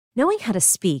Knowing how to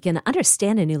speak and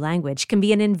understand a new language can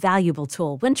be an invaluable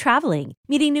tool when traveling,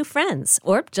 meeting new friends,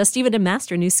 or just even to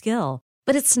master a new skill.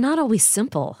 But it's not always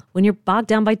simple when you're bogged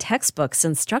down by textbooks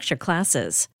and structured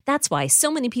classes. That's why so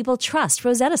many people trust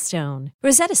Rosetta Stone.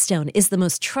 Rosetta Stone is the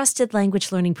most trusted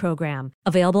language learning program,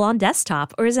 available on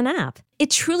desktop or as an app. It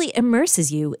truly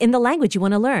immerses you in the language you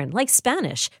want to learn, like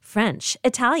Spanish, French,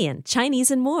 Italian,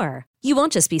 Chinese, and more. You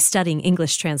won't just be studying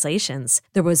English translations.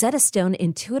 The Rosetta Stone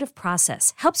intuitive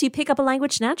process helps you pick up a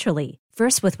language naturally,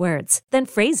 first with words, then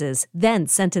phrases, then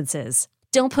sentences.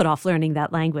 Don't put off learning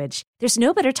that language. There's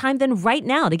no better time than right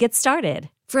now to get started.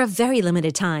 For a very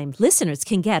limited time, listeners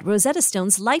can get Rosetta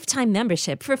Stone's lifetime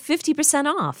membership for 50%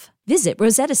 off. Visit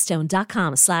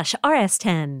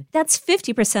rosettastone.com/rs10. That's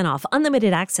 50% off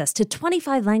unlimited access to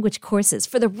 25 language courses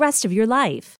for the rest of your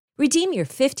life. Redeem your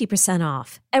 50%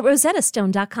 off at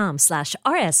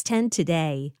rosettastone.com/rs10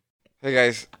 today. Hey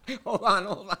guys. Hold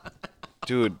on.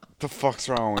 Dude, the fuck's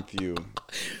wrong with you?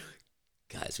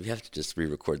 Guys, we have to just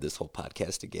re-record this whole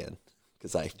podcast again.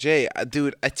 Jay,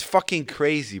 dude, it's fucking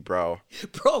crazy, bro.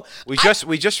 Bro, we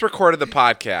just recorded the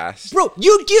podcast. Bro,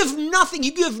 you give nothing.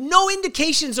 You give no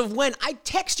indications of when. I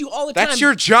text you all the time. That's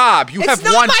your job. You have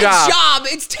one job. It's not my job.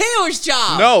 It's Taylor's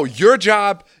job. No, your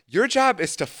job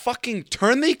is to fucking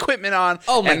turn the equipment on.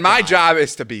 Oh my and my God. job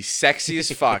is to be sexy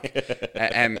as fuck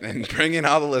and bring in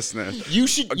all the listeners. You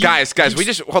should, guys. We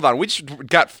just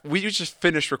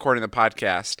finished recording the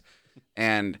podcast,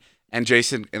 and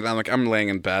Jason, and I'm laying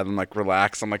in bed. I'm like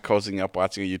relaxed. I'm like cozying up,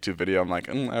 watching a YouTube video. I'm like,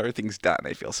 everything's done.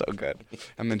 I feel so good.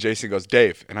 And then Jason goes,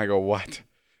 Dave, and I go, what? And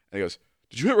he goes,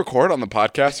 did you hit record on the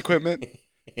podcast equipment?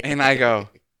 And I go,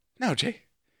 no, Jay.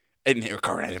 I didn't hit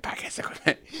record on the podcast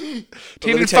equipment. He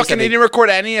didn't record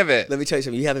any of it. Let me tell you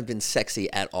something. You haven't been sexy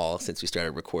at all since we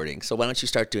started recording. So why don't you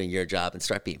start doing your job and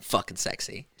start being fucking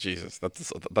sexy? Jesus,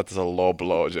 that's a low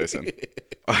blow, Jason.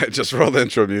 All right, just roll the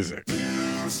intro music.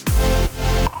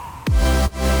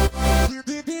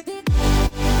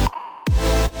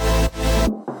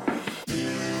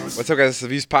 What's up, guys? It's the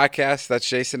Views Podcast. That's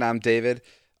Jason. I'm David.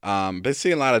 Been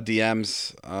seeing a lot of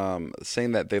DMs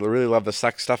saying that they really love the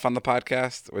sex stuff on the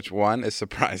podcast, which one is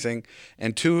surprising,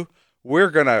 and two, we're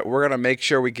gonna make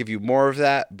sure we give you more of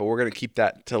that, but we're gonna keep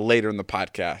that till later in the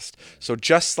podcast. So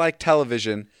just like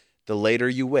television, the later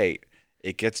you wait,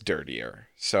 it gets dirtier.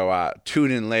 So tune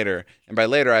in later, and by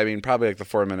later I mean probably like the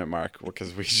 4-minute mark,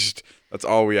 because that's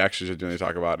all we actually should do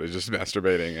talk about is just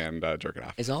masturbating and jerking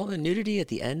off. Is all the nudity at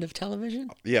the end of television?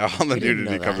 Yeah, all the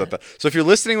nudity comes at that. So if you're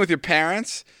listening with your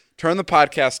parents, turn the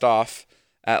podcast off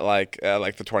at like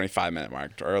the 25-minute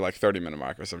mark or like 30-minute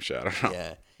mark or some shit. I don't know.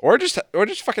 Yeah. Or just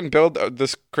fucking build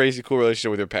this crazy cool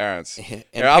relationship with your parents. Here,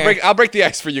 I'll break the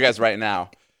ice for you guys right now.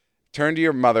 Turn to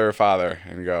your mother or father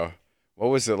and go, what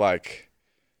was it like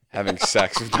having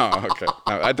sex? No, okay.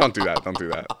 No, I don't do that. Don't do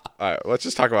that. All right, let's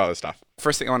just talk about this stuff.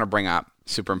 First thing I want to bring up,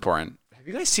 super important. Have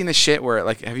you guys seen this shit where,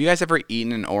 like, have you guys ever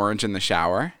eaten an orange in the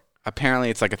shower? Apparently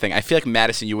it's like a thing. I feel like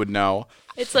Madison, you would know.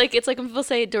 It's like when people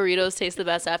say Doritos taste the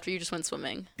best after you just went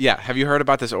swimming. Yeah. Have you heard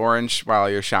about this orange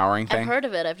while you're showering thing? I've heard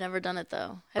of it. I've never done it,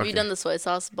 though. Have you done the soy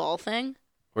sauce ball thing?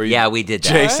 Yeah, we did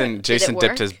that. Jason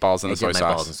dipped his balls in the soy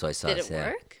sauce. Balls in soy sauce. Did it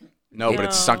work? No, but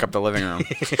it stunk up the living room.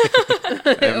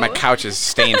 My couch is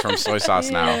stained from soy sauce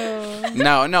now.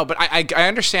 No, but I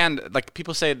understand, like,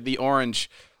 people say the orange,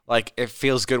 like, it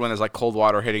feels good when there's like cold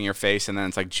water hitting your face and then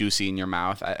it's like juicy in your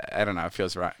mouth. I don't know. It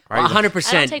feels right.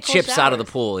 100% chips out of the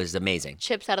pool is amazing.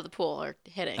 Chips out of the pool are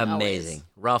hitting. Amazing. Always.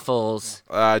 Ruffles.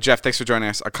 Jeff, thanks for joining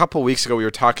us. A couple weeks ago, we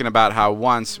were talking about how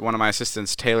once one of my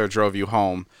assistants, Taylor, drove you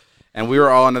home. And we were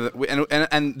all under the...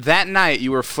 And that night,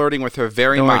 you were flirting with her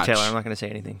very much. Don't worry, Taylor. I'm not going to say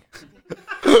anything.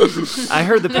 I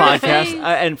heard the podcast,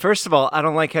 and first of all, I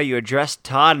don't like how you addressed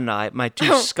Todd and I, my two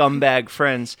scumbag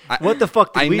friends. What the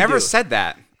fuck did we do? I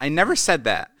never said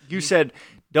that. You said,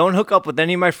 don't hook up with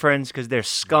any of my friends because they're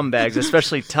scumbags,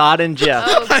 especially Todd and Jeff.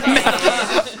 Okay.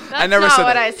 I never That's said not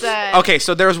what that. I said. Okay,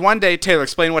 so there was one day, Taylor,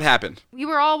 explain what happened. We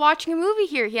were all watching a movie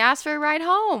here. He asked for a ride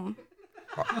home.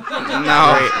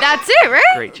 No. That's it, right?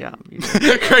 Great job.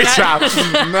 Great job. No.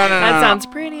 That sounds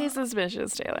pretty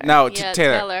suspicious, Taylor. No, Yeah,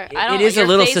 Taylor. I It is a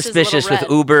little suspicious with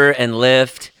Uber and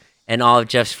Lyft and all of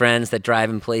Jeff's friends that drive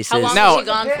in places. How long No. was you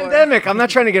gone for? Pandemic. I'm not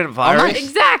trying to get a virus.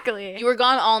 Exactly. You were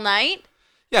gone all night?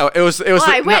 Yeah, it was. Well,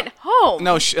 I went home.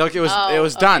 No, it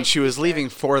was done. She was leaving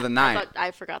for the night.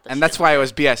 I forgot that. And that's why it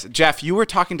was BS. Jeff, you were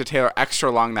talking to Taylor extra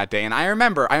long that day, and I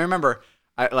remember,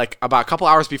 like about a couple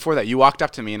hours before that, you walked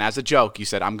up to me, and as a joke, you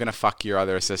said, "I'm gonna fuck your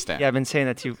other assistant." Yeah, I've been saying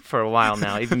that to you for a while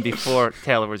now, even before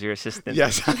Taylor was your assistant.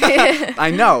 Yes, I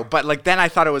know, but like then I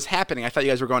thought it was happening. I thought you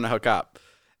guys were going to hook up,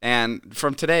 And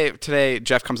from today,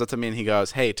 Jeff comes up to me and he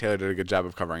goes, "Hey, Taylor did a good job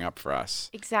of covering up for us."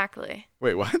 Exactly.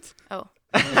 Wait, what? Oh.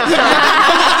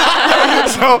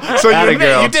 So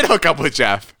Girl. you did hook up with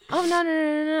Jeff. Oh,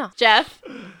 no. Jeff.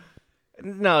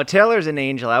 No, Taylor's an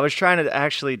angel. I was trying to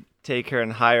actually take her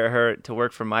and hire her to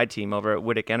work for my team over at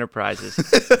Whittick Enterprises.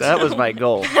 That was my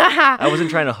goal. I wasn't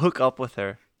trying to hook up with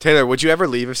her. Taylor, would you ever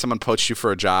leave if someone poached you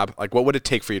for a job? Like, what would it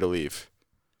take for you to leave?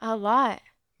 A lot.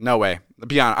 No way.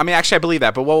 Be honest. I mean, actually, I believe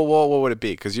that. But what would it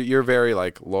be? Because you're very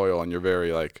like loyal and you're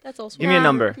very like. That's also Give me a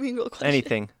number. real question.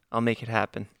 Anything. I'll make it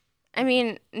happen. I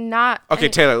mean, not. Okay,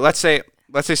 Taylor. Let's say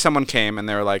someone came and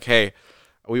they were like, "Hey,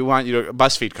 we want you to."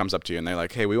 BuzzFeed comes up to you and they're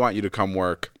like, "Hey, we want you to come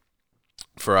work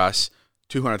for us,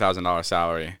 $200,000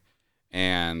 salary,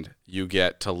 and you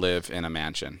get to live in a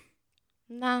mansion."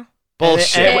 No.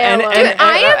 Bullshit. Dude,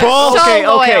 I am Okay,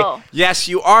 so okay. loyal. Yes,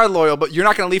 you are loyal, but you're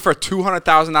not going to leave for a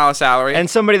 $200,000 salary. And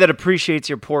somebody that appreciates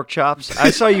your pork chops.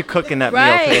 I saw you cooking that meal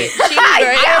Right. today. She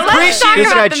was very Let's talk This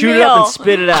about guy the chewed it meal. up and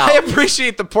spit it out. I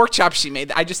appreciate the pork chops she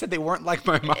made. I just said they weren't like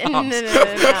my mom's. No.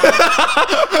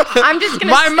 I'm just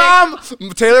gonna. My stick-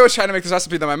 mom, Taylor was trying to make this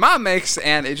recipe that my mom makes,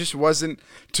 and it just wasn't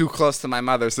too close to my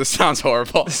mother's. This sounds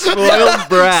horrible. Spoiled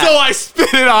brat. So I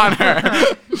spit it on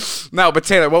her. No, but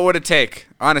Taylor, what would it take?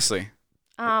 Honestly,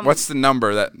 what's the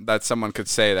number that someone could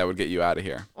say that would get you out of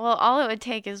here? Well, all it would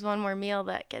take is one more meal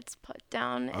that gets put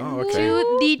down Oh, into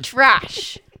okay. the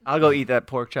trash. I'll go eat that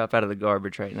pork chop out of the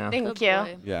garbage right now. Thank Good you.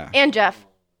 boy. Yeah. And Jeff,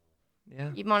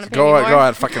 Yeah. you want to pay Go me more?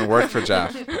 ahead, fucking work for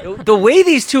Jeff. The way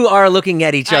these two are looking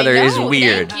at each I other is know,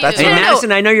 weird. thank you. That's Hey, what-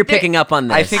 Madison, I know you're picking up on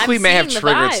this. I think I'm we may have seeing the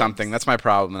triggered vibes. something. That's my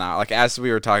problem now. Like as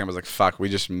we were talking, I was like, "Fuck, we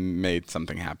just made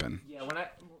something happen." Yeah,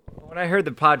 when I heard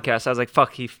the podcast, I was like,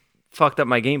 fuck, he fucked up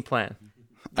my game plan.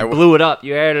 I w- Blew it up.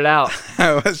 You aired it out.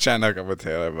 I was trying to hook up with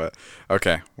Taylor, but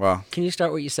okay. Well, Can you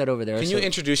start what you said over there? can you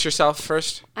introduce yourself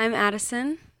first? I'm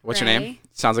Addison. What's your Ray. name?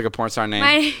 Sounds like a porn star name,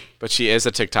 My, but she is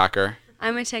a TikToker.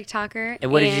 I'm a TikToker.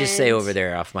 and what did you just say and- over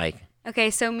there off mic? Okay,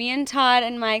 so me and Todd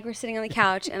and Mike were sitting on the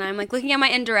couch, and I'm like looking at my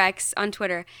indirects on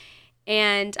Twitter,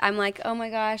 and I'm like, oh my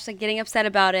gosh, like getting upset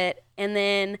about it. And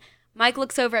then Mike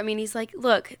looks over at me and he's like,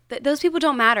 look, those people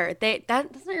don't matter. That's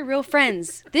not your real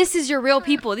friends. This is your real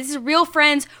people. This is real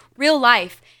friends, real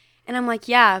life. And I'm like,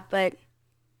 yeah, but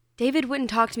David wouldn't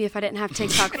talk to me if I didn't have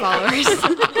TikTok followers.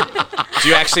 Do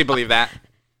you actually believe that?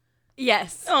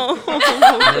 Yes. Oh.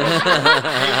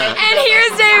 And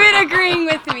here's David agreeing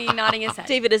with me, nodding his head.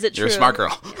 David, is it true? You're a smart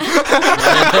girl.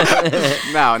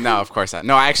 No, of course not.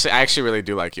 No, I actually really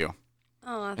do like you.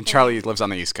 Oh, And Charlie lives on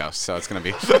the East Coast, so it's gonna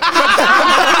be.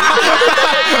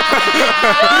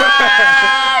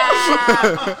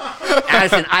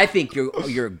 Addison, I think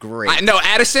you're great. No,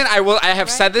 Addison, I have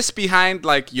said this behind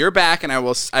like your back, and I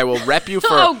will rep you for.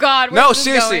 Oh, God, No, where's this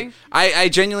seriously, going? I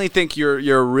genuinely think you're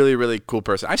a really really cool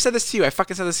person. I've said this to you. I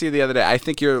fucking said this to you the other day. I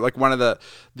think you're like one of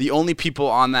the only people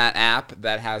on that app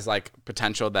that has like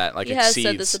potential that like He has exceeds.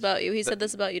 said this about you. He said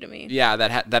this about you to me. Yeah,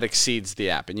 that exceeds the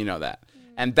app, and you know that.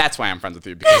 And that's why I'm friends with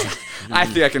you, because I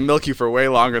think I can milk you for way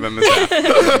longer than this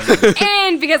app.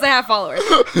 And because I have followers.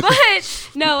 But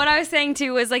no, what I was saying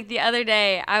too was like the other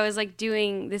day I was like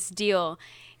doing this deal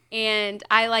and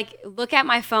I like look at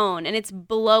my phone and it's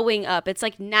blowing up. It's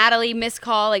like Natalie missed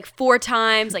call like 4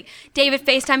 times, like David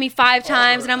FaceTime me 5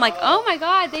 times, and I'm like, oh my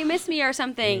God, they missed me or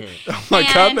something. Oh my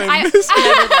God, they missed me.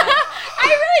 I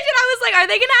really did. I was like, are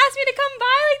they gonna ask me to come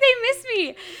by? Like they missed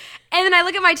me. And then I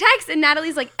look at my text and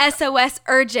Natalie's like SOS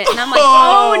urgent. And I'm like,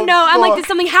 oh no. I'm like, did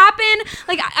something happen?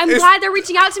 Like, I'm glad they're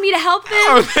reaching out to me to help them.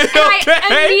 Are they and I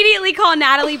okay? immediately call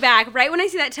Natalie back right when I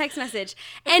see that text message.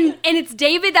 And it's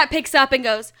David that picks up and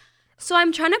goes, so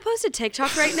I'm trying to post a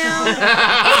TikTok right now.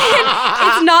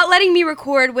 And it's not letting me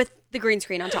record with the green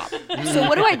screen on top. So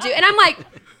what do I do? And I'm like,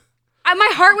 my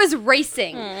heart was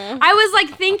racing. I was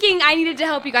like thinking I needed to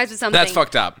help you guys with something. That's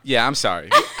fucked up. Yeah, I'm sorry.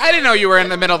 I didn't know you were in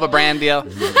the middle of a brand deal.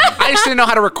 I just didn't know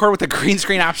how to record with the green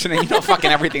screen option, and you know fucking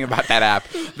everything about that app.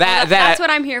 That's what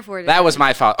I'm here for today. That was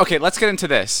my fault. Okay, let's get into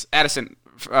this. Addison,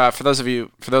 for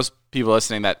those people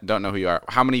listening that don't know who you are,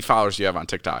 how many followers do you have on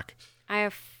TikTok? I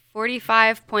have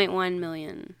 45.1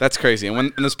 million. That's crazy. And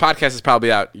when this podcast is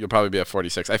probably out, you'll probably be at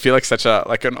 46. I feel like such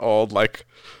an old like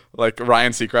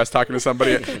Ryan Seacrest talking to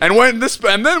somebody.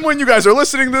 and then when you guys are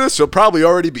listening to this, she'll probably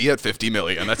already be at 50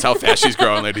 million. That's how fast she's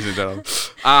growing, ladies and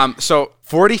gentlemen. So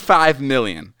 45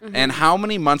 million. Mm-hmm. And how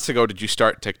many months ago did you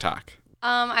start TikTok?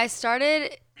 I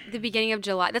started the beginning of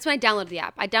July. That's when I downloaded the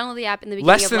app. I downloaded the app in the beginning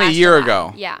Less of than a last year July.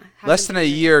 ago. Yeah. Less than a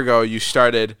year ago, you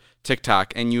started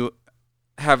TikTok, and you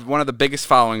have one of the biggest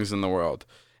followings in the world.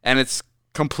 And it's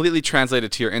completely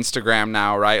translated to your Instagram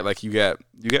now, right? Like you get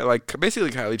like basically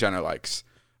Kylie Jenner likes.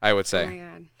 I would say. Oh my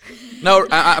God. No,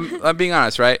 I'm being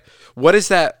honest, right? What is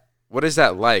that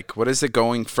like? What is it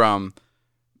going from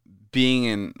being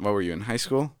in, what were you, in high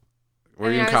school?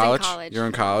 Were you in I was college? in college. You're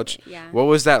in college? Yeah. What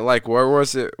was that like? Where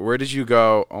was it? Where did you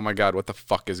go? Oh my God, what the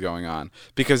fuck is going on?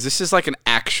 Because this is like an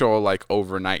actual like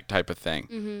overnight type of thing.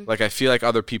 Mm-hmm. Like I feel like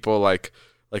other people like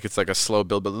it's like a slow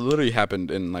build, but it literally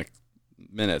happened in like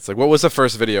minutes. Like what was the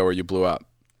first video where you blew up?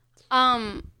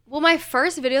 Well, my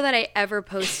first video that I ever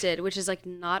posted, which is like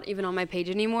not even on my page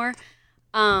anymore,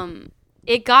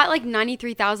 it got like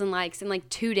 93,000 likes in like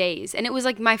 2 days, and it was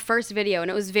like my first video,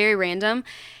 and it was very random.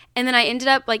 And then I ended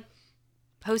up like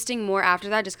posting more after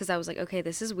that, just because I was like, okay,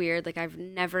 this is weird. Like I've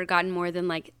never gotten more than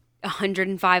like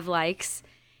 105 likes,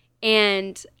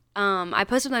 and I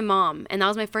posted with my mom, and that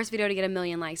was my first video to get 1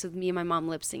 million likes, with me and my mom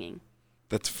lip singing.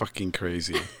 That's fucking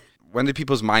crazy. When did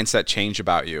people's mindset change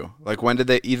about you? Like when did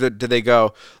they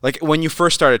go, like when you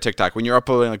first started TikTok, when you're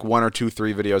uploading like 1 or 2,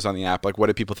 3 videos on the app, like what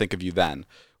did people think of you then?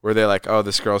 Were they like, oh,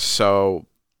 this girl's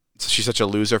she's such a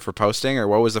loser for posting? Or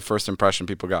what was the first impression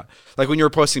people got? Like when you were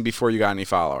posting before you got any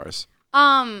followers?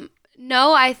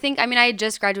 No, I had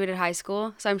just graduated high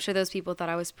school, so I'm sure those people thought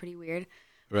I was pretty weird.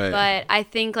 Right. But I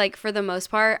think like for the most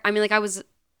part,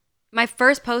 my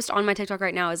first post on my TikTok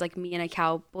right now is like me in a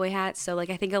cowboy hat. So like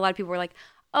I think a lot of people were like,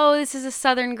 oh, this is a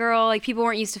Southern girl. Like people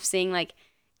weren't used to seeing like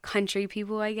country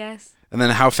people, I guess. And then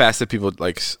how fast did people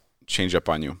like change up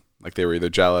on you? Like they were either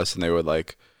jealous and they would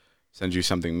like send you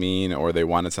something mean, or they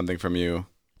wanted something from you?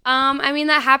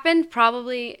 That happened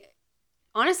probably,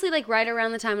 honestly, like right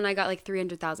around the time when I got like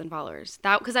 300,000 followers.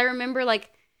 Because I remember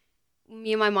like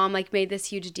me and my mom like made this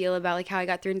huge deal about like how I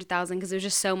got 300,000, because it was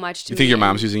just so much to me. You think your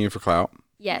mom's using you for clout?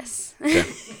 Yes. Okay.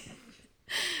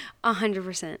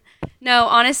 100%. No,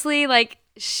 honestly, like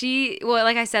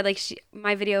like I said, like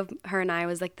my video of her and I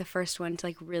was like the first one to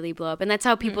like really blow up, and that's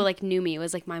how people like knew me. It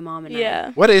was like my mom and I.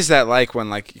 Yeah. What is that like when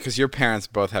like, because your parents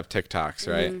both have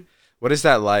TikToks, right? Mm-hmm. What is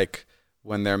that like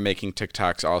when they're making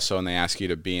TikToks also and they ask you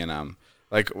to be in them?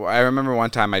 Like I remember one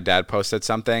time my dad posted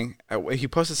something. He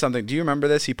posted something. Do you remember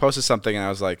this? He posted something and I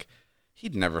was like,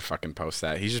 he'd never fucking post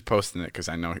that. He's just posting it because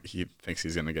I know he thinks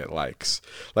he's going to get likes.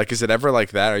 Like, is it ever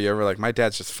like that? Are you ever like, my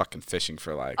dad's just fucking fishing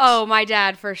for likes? Oh, my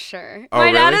dad for sure. Oh,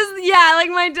 my dad really? is, yeah, like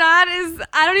my dad is,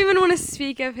 I don't even want to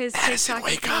speak of his Addison,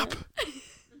 TikTok wake up. account.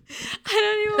 I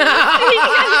don't even want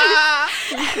to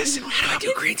speak. Addison, how do I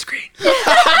do green screen? No,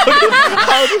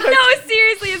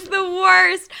 seriously, it's the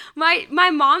worst. My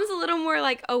mom's a little more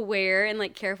like aware and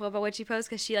like careful about what she posts,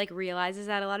 because she like realizes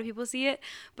that a lot of people see it.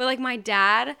 But like my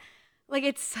dad, like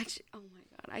it's such, oh my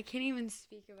God, I can't even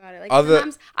speak about it. Like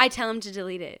sometimes I tell him to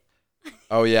delete it.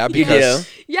 Oh yeah, because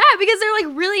Yeah, because they're like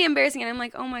really embarrassing, and I'm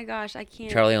like, oh my gosh, I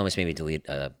can't. Charlie almost made me delete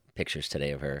pictures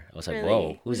today of her. I was like, Really?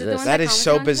 whoa, who's Was it the this? one that is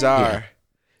so Comic-Con thing? bizarre.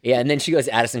 Yeah, and then she goes,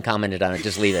 Addison commented on it,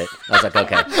 just leave it. I was like,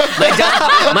 okay.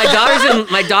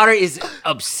 My daughter is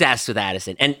obsessed with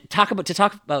Addison. And talk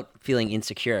about feeling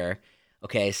insecure.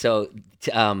 Okay, so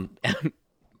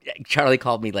Charlie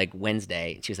called me like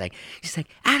Wednesday. She's like,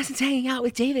 Addison's hanging out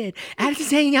with David.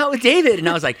 Addison's hanging out with David. And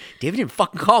I was like, David didn't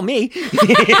fucking call me.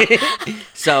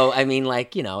 So, I mean,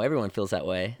 like, you know, everyone feels that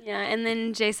way. Yeah, and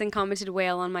then Jason commented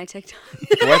whale on my TikTok.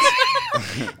 What?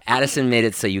 Addison made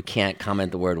it so you can't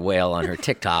comment the word whale on her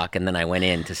TikTok. And then I went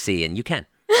in to see, and you can.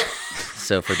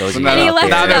 So for those of you And he out left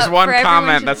there, it Now there's up one for everyone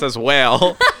comment to- that says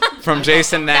whale from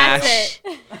Jason Nash. That's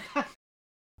it.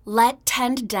 Let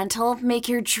Tend Dental make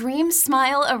your dream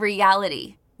smile a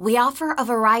reality. We offer a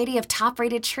variety of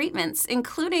top-rated treatments,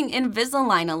 including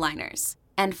Invisalign aligners.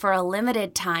 And for a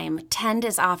limited time, Tend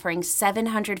is offering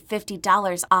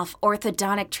 $750 off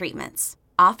orthodontic treatments.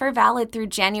 Offer valid through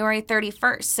January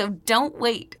 31st, so don't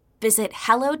wait. Visit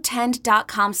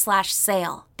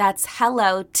hellotend.com/sale. That's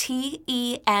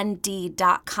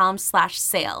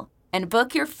hellotend.com/sale. And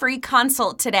book your free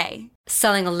consult today.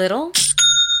 Selling a little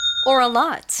or a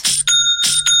lot?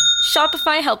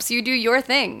 Shopify helps you do your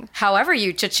thing, however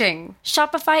you cha-ching.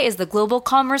 Shopify is the global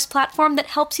commerce platform that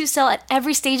helps you sell at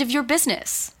every stage of your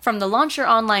business. From the launch your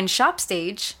online shop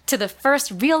stage, to the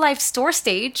first real-life store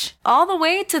stage, all the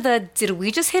way to the did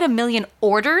we just hit 1 million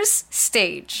orders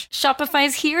stage. Shopify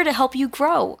is here to help you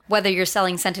grow. Whether you're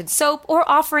selling scented soap or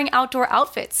offering outdoor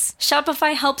outfits,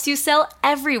 Shopify helps you sell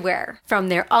everywhere. From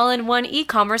their all-in-one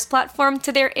e-commerce platform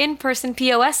to their in-person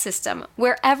POS system,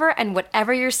 wherever and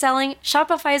whatever you're selling,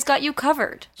 Shopify's got got you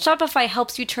covered. Shopify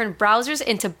helps you turn browsers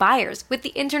into buyers with the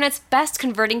internet's best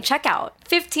converting checkout.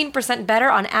 15% better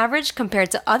on average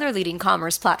compared to other leading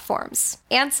commerce platforms.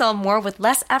 And sell more with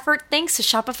less effort thanks to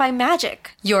Shopify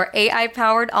Magic, your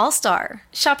AI-powered all-star.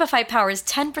 Shopify powers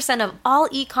 10% of all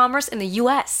e-commerce in the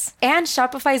U.S. And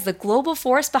Shopify is the global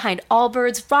force behind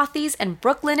Allbirds, Rothy's, and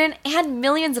Brooklinen, and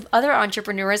millions of other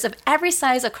entrepreneurs of every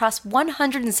size across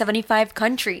 175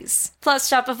 countries. Plus,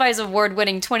 Shopify's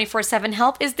award-winning 24/7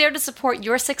 help is there to support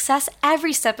your success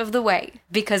every step of the way.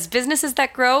 Because businesses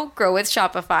that grow, grow with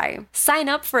Shopify. Sign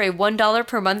up for a $1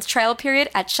 per month trial period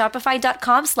at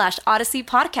shopify.com/Odyssey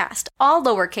Podcast, all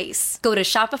lowercase. Go to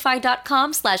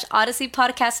shopify.com/Odyssey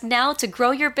Podcast now to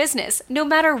grow your business, no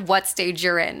matter what stage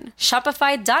you're in.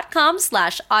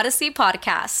 Shopify.com/Odyssey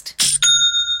Podcast.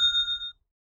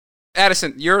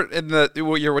 Addison, you're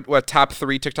what top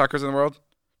 3 TikTokers in the world?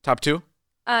 Top 2?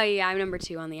 Yeah, I'm number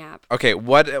 2 on the app. Okay,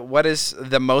 what is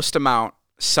the most amount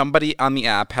somebody on the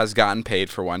app has gotten paid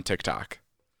for one TikTok?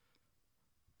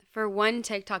 For one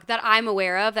TikTok that I'm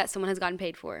aware of that someone has gotten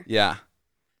paid for. Yeah.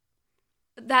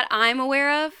 That I'm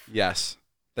aware of? Yes.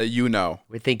 That you know.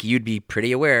 We think you'd be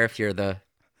pretty aware if you're the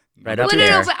right up Well,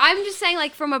 there. no, but I'm just saying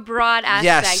like from a broad aspect.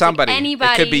 Yes, somebody. Like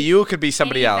anybody. It could be you, it could be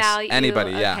somebody else. Value.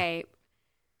 Anybody, yeah. Okay.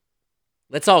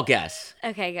 Let's all guess.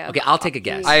 Okay, go. Okay, I'll take a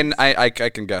guess. I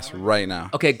can guess right now.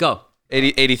 Okay, go.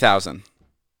 80,000.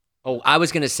 Oh, I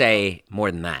was going to say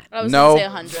more than that. I was No gonna say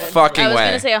 100. fucking I was way.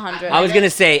 gonna say 100. I was going to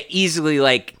say easily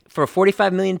like for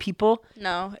 45 million people.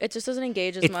 No, it just doesn't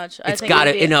engage as much. It's got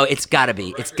to it's got to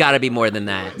be. It's got to be more than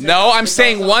that. No, I'm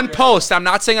saying one post. I'm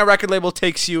not saying a record label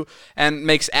takes you and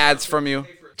makes ads from you.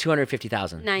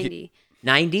 250,000. 90.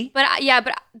 90? But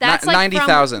but that's like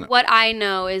 90,000. from what I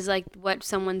know is like what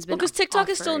someone's been. because TikTok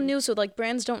is still offered. new, so like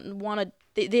brands don't want to.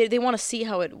 They want to see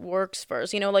how it works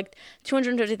first. You know, like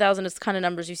 250,000 is the kind of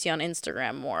numbers you see on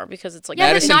Instagram more because it's like Yeah,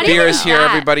 but Madison not Beer even is here,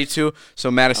 that. everybody, too.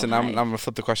 So, Madison, I'm Okay. going to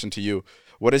flip the question to you.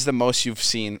 What is the most you've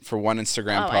seen for one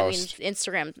Instagram post? I mean,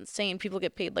 Instagram's insane. People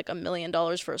get paid like $1 million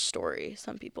for a story.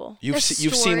 Some people. You've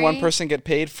seen one story? person get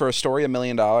paid for a story $1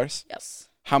 million? Yes.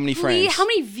 How many frames? How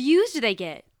many views do they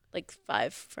get? Like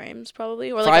 5 frames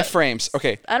probably, or 5 like frames.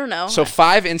 Okay. I don't know. So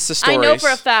 5 Insta stories. I know for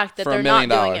a fact that for they're $1 not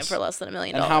million. doing it for less than $1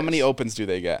 million. And how many opens do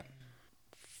they get?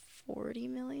 40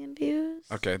 million views.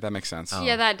 Okay, that makes sense. Oh.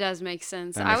 Yeah, that does make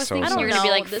sense. That I makes was total thinking you were sense. gonna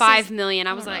be I don't like know. 5 million.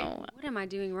 I was I like, don't know. what am I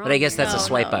doing wrong? But I guess that's a No,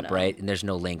 swipe no, up, no. right? And there's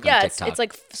no link Yeah, on it's TikTok.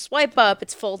 like swipe up.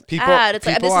 It's full People- ad. It's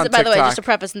like people this on is by the way, TikTok- just to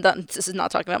preface, and this is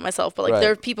not talking about myself, but like Right.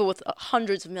 there are people with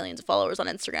hundreds of millions of followers on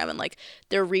Instagram, and like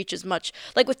their reach is much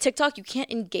like with TikTok, you can't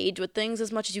engage with things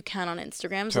as much as you can on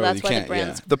Instagram. So Totally, that's you why the can't,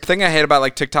 brands. yeah. The thing I hate about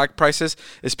like TikTok prices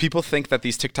is people think that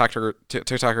these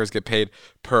TikTokers get paid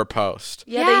per post.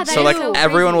 Yeah, Yeah, they that So is like so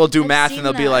everyone crazy. will do I've math seen and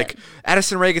they'll be that. like,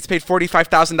 Addison Rae gets paid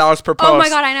 $45,000 per post. Oh my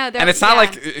God, I know. And it's not Yeah.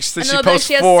 like I she know that posts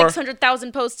she has 4.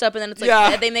 600,000 posts up, and then it's like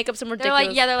Yeah. they make up some They're ridiculous.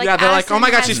 like, they're like, yeah, they're like, oh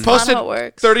my God, Addison she's has- posted how it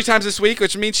works. 30 times this week,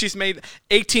 which means she's made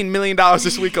 $18 million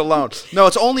this week alone. No,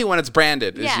 it's only when it's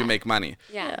branded is Yeah. you make money.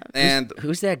 Yeah. And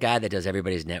Who's that guy that does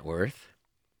everybody's net worth?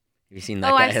 Have you seen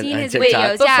that Oh, guy I've seen on his TikTok?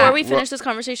 videos. Before Yeah. we finish this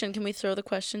conversation, can we throw the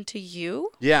question to you?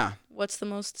 yeah, What's the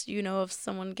most you know of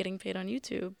someone getting paid on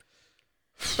YouTube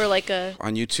for like a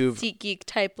on YouTube. SeatGeek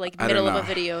type like I middle don't of a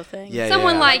know. video thing? Yeah,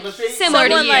 Someone yeah. like similar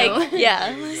to Someone you. like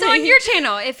yeah. So on your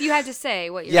channel, if you had to say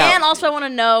what you're Yeah. And also, I want to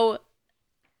know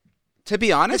To be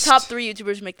the honest, top 3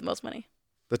 YouTubers who make the most money.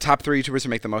 the top 3 YouTubers who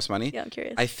make the most money. Yeah, I'm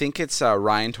curious. I think it's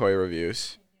Ryan Toy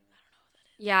Reviews.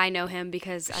 Yeah, I know him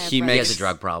because I have He friends. He makes has a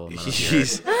drug problem. I don't know if you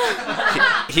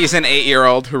heard. He's an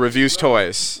 8-year-old who reviews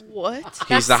toys. what?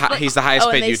 He's the highest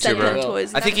Oh, and paid they send him YouTuber.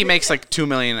 toys. I think he makes like $2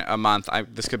 million a month.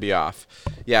 This could be off.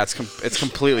 Yeah, it's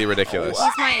completely ridiculous.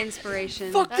 He's my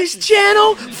inspiration. Fuck this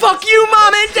channel. Fuck you,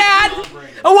 mom and dad.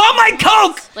 I want my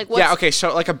Coke. Like what's, Yeah, okay,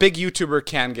 so like a big YouTuber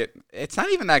can get. It's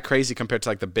not even that crazy compared to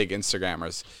like the big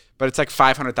Instagrammers, but it's like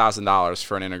 $500,000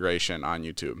 for an integration on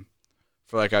YouTube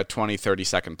for like a 20-30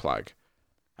 second plug.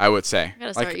 I would say. I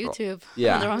gotta start Like, YouTube.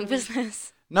 yeah. I'm in the wrong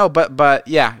business. No, but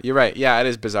yeah, you're right. Yeah, it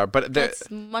is bizarre. But That's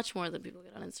much more than people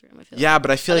get on Instagram. I feel. yeah, but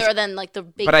I feel Other like. than like the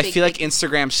big. But I big, feel like big-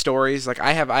 Instagram stories, like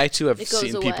I too have It goes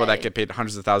seen people that away. get paid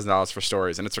hundreds of thousands of dollars for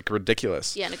stories, and it's like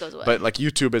ridiculous. Yeah, and it goes away. But like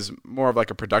YouTube is more of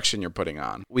like a production you're putting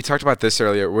on. We talked about this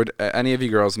earlier. Would any of you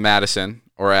girls, Madison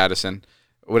or Addison,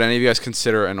 would any of you guys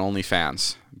consider an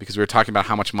OnlyFans? Because we were talking about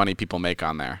how much money people make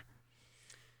on there.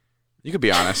 You could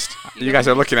be honest. You guys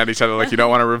are looking at each other like you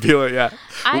don't want to reveal it yet.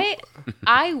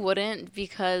 I wouldn't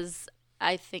because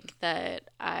I think that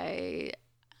I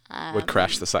Would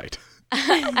crash the site.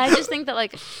 I just think that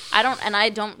like I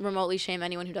don't remotely shame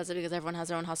anyone who does it because everyone has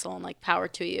their own hustle and like power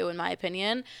to you in my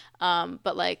opinion.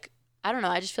 But like I don't know.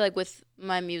 I just feel like with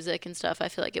my music and stuff, I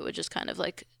feel like it would just kind of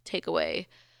like take away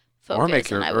focus. Or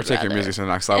take your music to the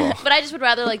next level. But I just would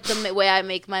rather like the way I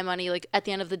make my money, like at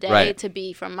the end of the day, Right. to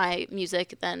be from my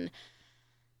music than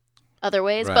other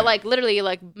ways. Right. But like literally,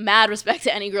 like mad respect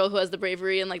to any girl who has the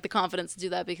bravery and like the confidence to do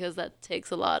that, because that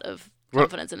takes a lot of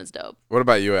confidence and it's dope. What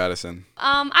about you, Addison?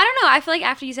 I don't know. I feel like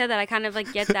after you said that, I kind of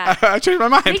like get that. I changed my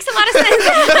mind. Makes a lot of sense. You know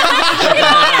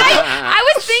what?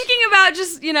 I was thinking about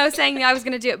just, saying I was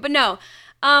going to do it. But no,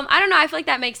 I don't know. I feel like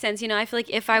that makes sense. I feel like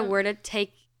if I were to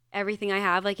take everything I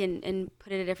have like and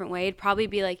put it a different way, it'd probably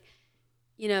be like,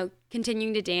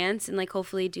 continuing to dance and like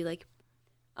hopefully do like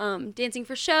dancing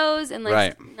for shows and like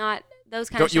Right. not those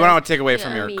kind of shows. You don't want to take away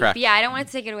from your Me. craft. But yeah, I don't want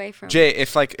to take it away from Jay,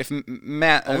 if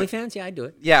Matt OnlyFans, yeah, I'd do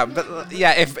it. Yeah, but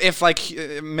if like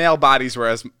male bodies were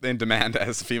as in demand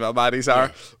as female bodies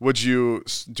are, would you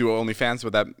do OnlyFans?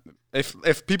 Would that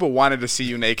if people wanted to see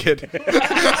you naked, is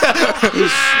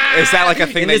that like a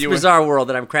thing in that this you would? bizarre world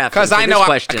that I'm crafting?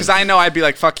 Because I know I'd be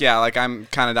like, fuck yeah, like I'm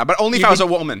kind of down. But only if I was a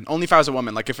woman. Only if I was a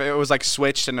woman. Like if it was like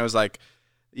switched and it was like,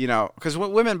 because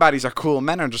women bodies are cool,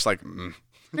 men are just like.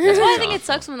 That's why I think it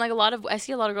sucks when like I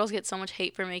see a lot of girls get so much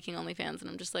hate for making OnlyFans, and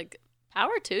I'm just like,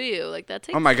 power to you. Like that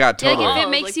takes. Oh my God, totally. Like if it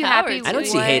makes you happy, I don't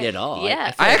see hate at all.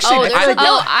 Yeah. I actually. I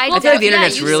feel like the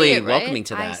internet's you really see it, right? welcoming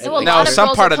to that. So a No, lot of some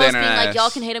girls part will of the post being internet like, y'all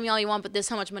is- can hate on me all you want, but this is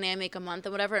how much money I make a month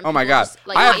or whatever. And Oh my people God, just,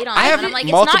 like, I hate on have it. And I'm like,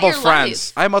 it's multiple not your friends.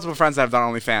 life. I have multiple friends that have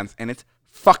done OnlyFans, and it's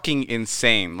fucking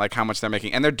insane, like how much they're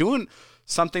making, and they're doing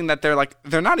something that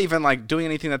they're not even like doing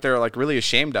anything that they're like really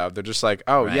ashamed of. They're just like,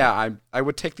 oh Right. yeah, I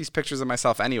would take these pictures of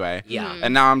myself anyway. Yeah.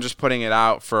 And now I'm just putting it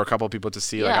out for a couple people to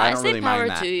see. Like Yeah, I I don't say really power mind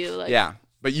that. to you, like- Yeah.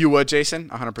 But you would, Jason,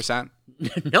 100%.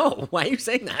 No, why are you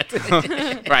saying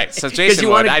that? Right. So Jason you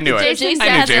would. wanna- I knew it. Jason I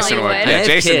knew definitely Jason would. would. I Yeah, have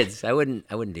Jason. kids. I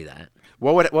wouldn't do that.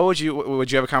 What would you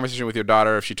have a conversation with your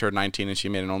daughter if she turned 19 and she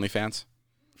made an OnlyFans?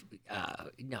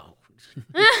 No. No,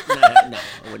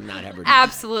 I would not ever do that.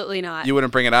 Absolutely not. You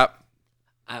wouldn't bring it up?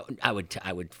 I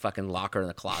would fucking lock her in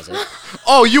the closet.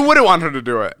 Oh, you wouldn't want her to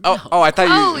do it. Oh, I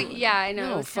thought you. yeah, I know.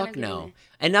 No, It's kinda fuck no. doing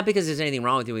And not because there's anything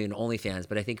wrong with doing OnlyFans,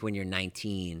 but I think when you're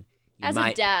 19, you As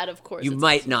might, a dad, of course. you it's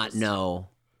might also not just- know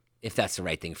if that's the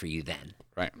right thing for you then.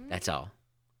 Right. That's all.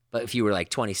 But if you were like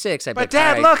 26, I'd be But like,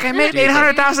 Dad, all right, look, I made do your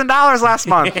thing. $800,000 last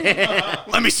month.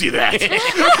 Let me see that.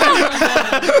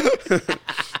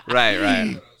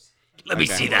 Right. Let me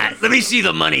see that. Let me see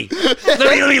the money.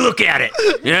 let me look at it.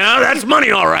 Yeah, that's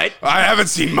money, all right. I haven't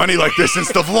seen money like this since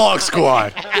the Vlog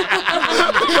Squad.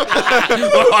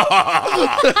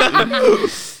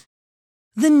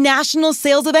 The national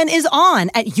sales event is on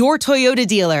at your Toyota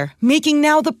dealer, making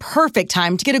now the perfect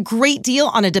time to get a great deal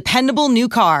on a dependable new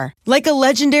car. Like a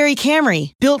legendary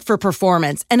Camry, built for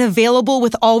performance and available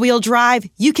with all-wheel drive,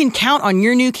 you can count on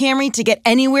your new Camry to get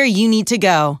anywhere you need to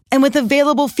go. And with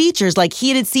available features like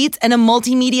heated seats and a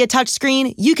multimedia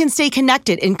touchscreen, you can stay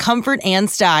connected in comfort and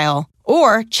style.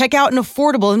 Or check out an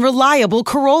affordable and reliable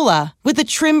Corolla with a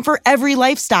trim for every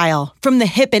lifestyle, from the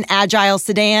hip and agile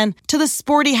sedan to the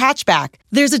sporty hatchback.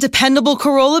 There's a dependable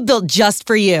Corolla built just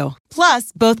for you.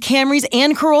 Plus, both Camrys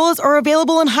and Corollas are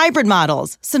available in hybrid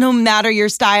models, so no matter your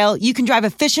style, you can drive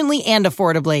efficiently and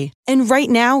affordably. And right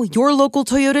now, your local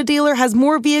Toyota dealer has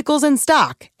more vehicles in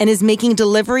stock and is making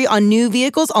delivery on new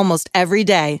vehicles almost every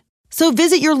day. So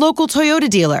visit your local Toyota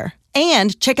dealer.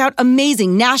 And check out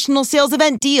amazing national sales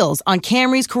event deals on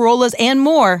Camrys, Corollas, and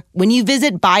more when you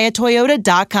visit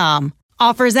buyatoyota.com.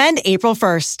 Offers end April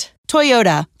 1st.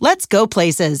 Toyota, let's go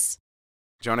places.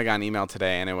 Jonah got an email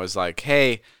today, and it was like,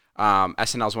 hey,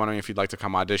 SNL's wondering if you'd like to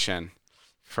come audition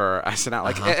for SNL.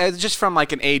 Like, it's just from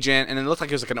like an agent, and it looked like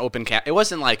it was like an open cat. It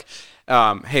wasn't like,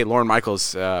 hey, Lorne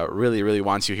Michaels really, really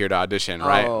wants you here to audition,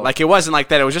 right? Like, it wasn't like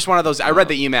that. It was just one of those. I read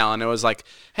the email, and it was like,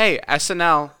 hey,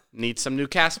 SNL needs some new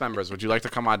cast members. Would you like to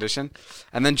come audition?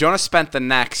 And then Jonah spent the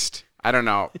next,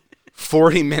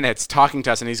 40 minutes talking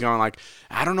to us, and he's going like,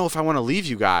 I don't know if I want to leave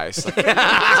you guys. Like,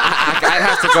 I'd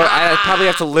have to go. I probably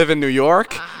have to live in New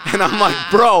York. And I'm like,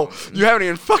 bro, you haven't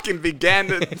even fucking began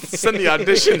to send the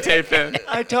audition tape in.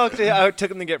 I took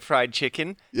him to get fried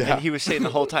chicken, Yeah. and he was saying the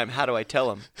whole time, how do I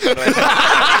tell him?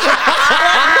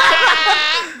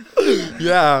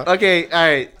 Yeah. Okay, all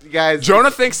right, guys. Jonah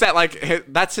thinks that like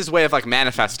that's his way of like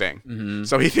manifesting.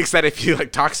 So he thinks that if he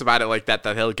like talks about it like that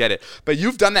he'll get it. But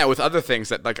you've done that with other things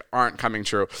that like aren't coming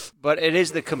true. But it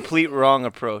is the complete wrong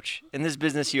approach. In this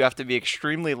business, you have to be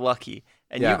extremely lucky.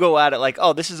 And Yeah. you go at it like,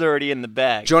 oh, this is already in the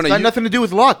bag. Jonah, It's got nothing to do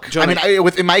with luck. Jonah-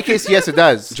 In my case, yes, it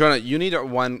does. Jonah, you need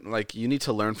you need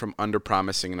to learn from under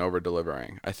promising and over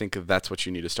delivering. I think that's what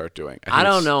you need to start doing. I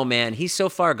don't know, man. He's so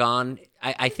far gone.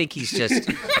 I think he's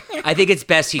just. I think it's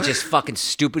best he just fucking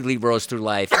stupidly rose through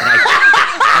life. And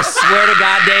I I swear to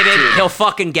God, David, he'll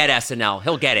fucking get SNL.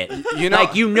 He'll get it.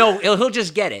 He'll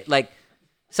just get it. Like,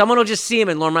 someone will just see him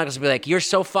and Lorne Michaels will be like, "You're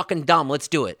so fucking dumb. Let's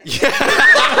do it." You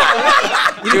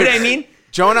know what I mean?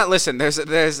 Jonah, listen. There's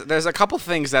a couple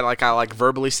things that like I like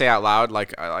verbally say out loud.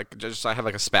 Like I have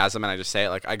like a spasm and I just say it.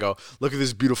 Like I go, "Look at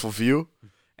this beautiful view,"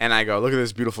 and I go, "Look at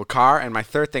this beautiful car." And my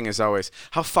third thing is always,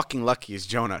 how fucking lucky is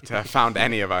Jonah to have found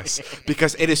any of us?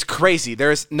 Because it is crazy.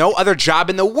 There is no other job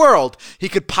in the world he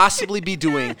could possibly be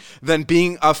doing than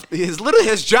being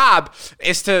his job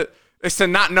is to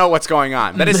not know what's going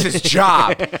on. That is his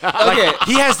job. Like,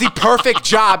 he has the perfect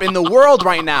job in the world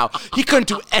right now. He couldn't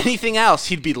do anything else.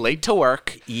 He'd be late to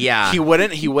work. Yeah. He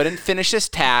wouldn't finish his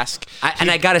task.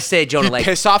 I gotta say, Jonah, he'd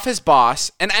piss off his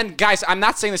boss. And guys, I'm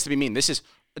not saying this to be mean. This is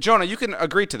Jonah. You can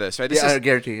agree to this, right? This is, I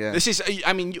guarantee. Yeah. This is.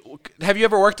 I mean, have you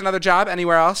ever worked another job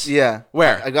anywhere else? Yeah.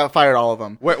 Where? I got fired all of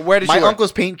them. Where did my you work?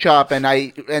 uncle's paint shop, and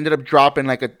I ended up dropping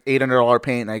like a $800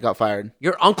 paint, and I got fired.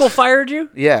 Your uncle fired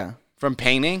you? Yeah. From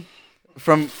painting?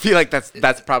 I feel like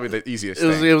that's probably the easiest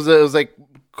thing. It was like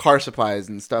car supplies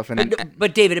and stuff.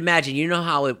 But David, imagine, you know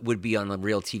how it would be on a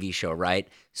real TV show, right?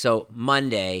 So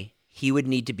Monday, he would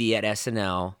need to be at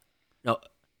SNL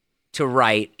to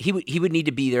write. He would need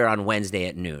to be there on Wednesday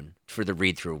at noon for the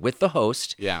read through with the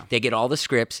host. Yeah. They get all the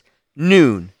scripts.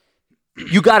 Noon.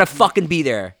 You got to fucking be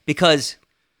there because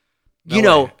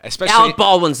especially Alec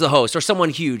Baldwin's the host or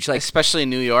someone huge, like especially in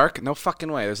New York. No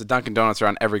fucking way. There's a Dunkin' Donuts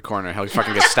around every corner. He'll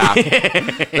fucking get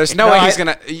stopped. There's no way he's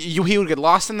gonna. He would get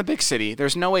lost in the big city.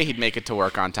 There's no way he'd make it to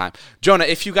work on time. Jonah,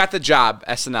 if you got the job,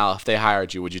 SNL, if they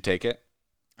hired you, would you take it?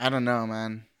 I don't know,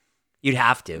 man. You'd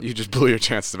have to. You just blew your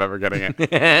chances of ever getting it.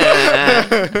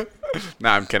 No,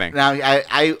 I'm kidding. No,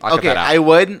 I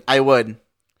would.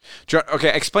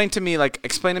 Okay, explain to me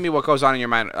what goes on in your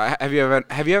mind. Have you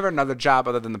ever another job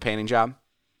other than the painting job?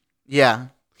 Yeah.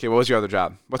 Okay, what was your other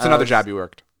job? What's another job you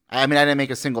worked? I mean, I didn't make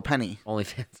a single penny.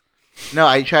 OnlyFans. No,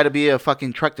 I tried to be a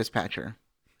fucking truck dispatcher.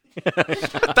 What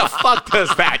the fuck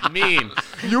does that mean?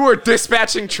 You were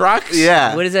dispatching trucks?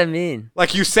 Yeah. What does that mean?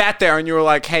 Like you sat there and you were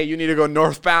like, "Hey, you need to go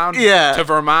northbound to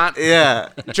Vermont?" Yeah.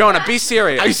 Jonah, be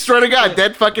serious. I swear to God,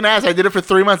 dead fucking ass. I did it for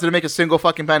 3 months. Didn't make a single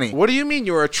fucking penny. What do you mean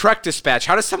you were a truck dispatch?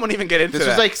 How does someone even get into this?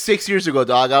 This was like 6 years ago,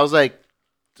 dog. I was like,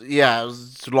 yeah, it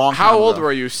was a long time How old ago.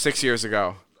 were you 6 years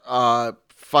ago?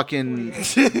 Fucking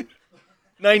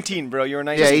 19, bro. You were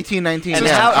 19. Yeah, 18, 19. And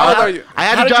yeah. how old are you? I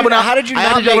had a job when how did you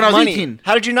not make when I was money? 18.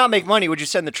 How did you not make money? Would you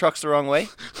send the trucks the wrong way?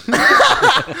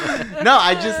 No,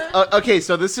 I just okay.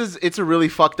 So it's a really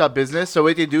fucked up business. So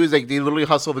what they do is like they literally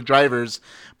hustle the drivers,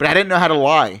 but I didn't know how to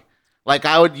lie. Like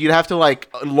you'd have to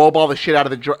like lowball the shit out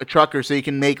of the trucker so you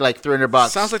can make like $300.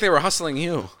 Sounds like they were hustling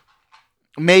you.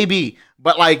 Maybe,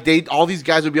 but like all these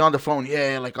guys would be on the phone.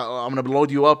 Yeah, like I'm gonna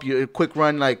load you up. You quick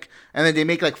run, like, and then they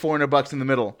make like $400 in the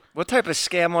middle. What type of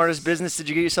scam artist business did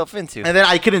you get yourself into? And then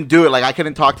I couldn't do it. Like I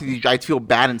couldn't talk to these. I'd feel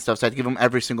bad and stuff. So I'd give them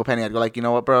every single penny. I'd go like, you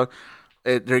know what, bro?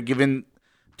 They're giving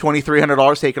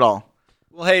 $2,300. Take it all.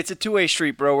 Well, hey, it's a two-way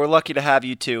street, bro. We're lucky to have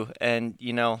you two, and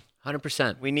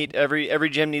 100%. We need every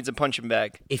gym needs a punching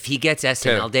bag. If he gets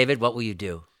SNL, David, what will you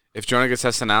do? If Jonah gets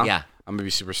SNL, yeah, I'm gonna be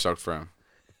super stoked for him.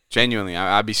 Genuinely,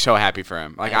 I'd be so happy for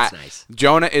him. Like, that's nice.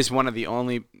 Jonah is one of the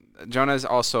only. Jonah is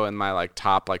also in my like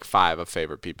top like 5 of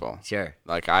favorite people. Sure.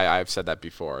 Like I've said that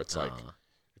before. It's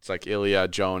like Ilya,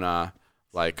 Jonah,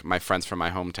 like my friends from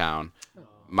my hometown,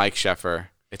 Mike Sheffer.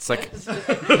 It's like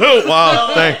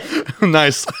wow,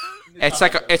 nice. It's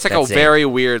like a very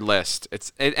weird list.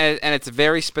 It's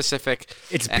very specific.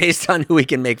 It's based on who we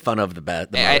can make fun of the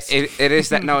most. It is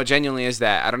that. No, it genuinely is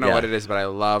that. I don't know what it is, but I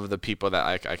love the people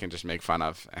that I can just make fun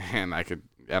of, and I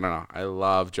don't know. I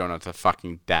love Jonah to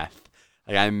fucking death.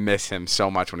 Like I miss him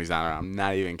so much when he's not around. I'm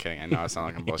not even kidding. I know I sound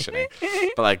like I'm bullshitting,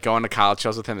 but like going to college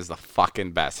shows with him is the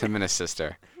fucking best. Him and his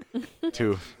sister,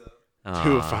 two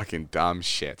fucking dumb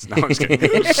shits. No, I'm just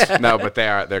kidding. No, but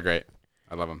they're great.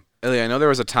 I love them. Ilya, I know there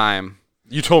was a time,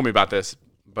 you told me about this,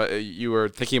 but you were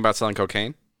thinking about selling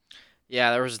cocaine?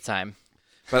 Yeah, there was a time.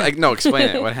 But no, explain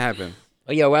it. What happened?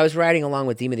 Oh, yeah, I was riding along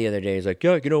with Dima the other day. He's like,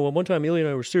 yeah, one time Ilya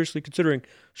and I were seriously considering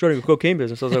starting a cocaine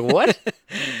business. I was like, what?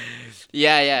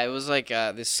 Yeah, it was like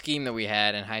this scheme that we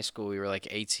had in high school. We were like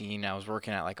 18. I was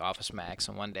working at like Office Max,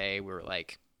 and one day we were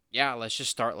like, yeah, let's just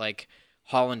start like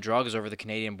hauling drugs over the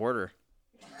Canadian border.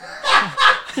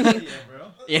 Yeah,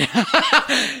 bro.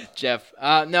 Yeah, Jeff.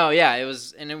 No, yeah, it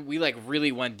was, and then we like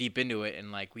really went deep into it,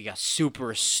 and like we got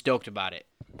super stoked about it.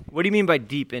 What do you mean by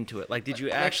deep into it? Like, did you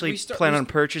actually plan on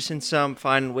purchasing some,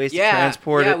 finding ways to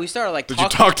transport it? Yeah, we started like. Did you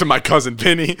talk to my cousin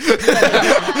Vinny?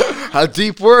 How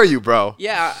deep were you, bro?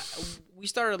 Yeah, we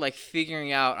started like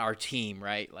figuring out our team,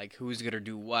 right? Like who's gonna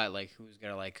do what, like who's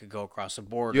gonna like go across the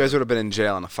board. You guys would have been in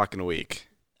jail in a fucking week.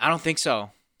 I don't think so.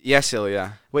 Yes,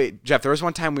 Ilya. Wait, Jeff, there was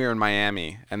one time we were in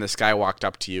Miami, and this guy walked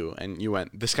up to you, and you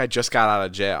went, this guy just got out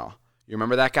of jail. You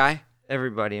remember that guy?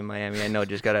 Everybody in Miami I know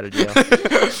just got out of jail.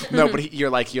 No, but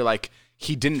you're like,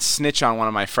 he didn't snitch on one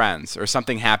of my friends, or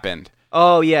something happened.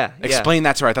 Oh, yeah. Explain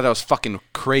that to her. I thought that was fucking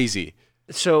crazy.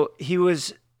 So he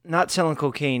was not selling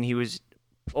cocaine. He was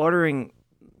ordering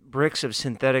bricks of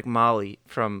synthetic Molly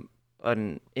from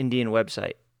an Indian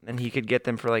website. And he could get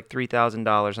them for like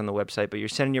 $3,000 on the website, but you're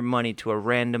sending your money to a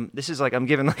random. This is like I'm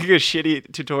giving like a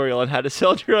shitty tutorial on how to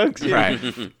sell drugs, right?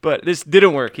 But this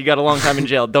didn't work. He got a long time in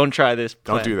jail. Don't try this.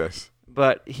 Don't do this.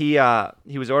 But he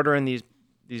was ordering these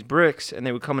bricks, and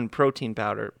they would come in protein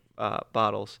powder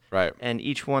bottles, right? And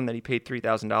each one that he paid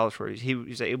 $3,000 for, he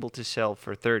was able to sell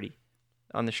for $30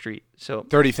 on the street. So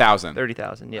 30,000.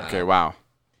 30,000, yeah. Okay, wow.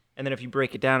 And then if you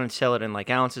break it down and sell it in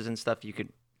like ounces and stuff, you could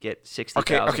get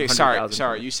 60,000. Okay,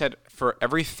 sorry. You said for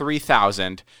every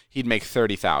 3,000, he'd make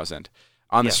 30,000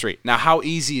 on the street. Now, how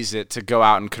easy is it to go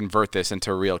out and convert this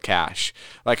into real cash?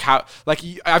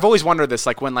 I've always wondered this,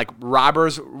 like when like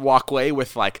robbers walk away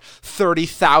with like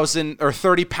 30,000 or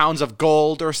 30 pounds of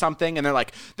gold or something, and they're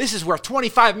like, "This is worth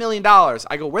 $25 million."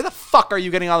 I go, "Where the fuck are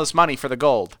you getting all this money for the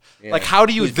gold? Yeah. Like, how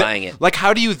do you Who's buying it? Like,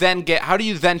 how do you then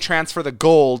transfer the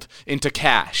gold into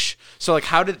cash?" So like,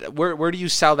 where do you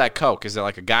sell that coke? Is there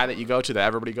like a guy that you go to that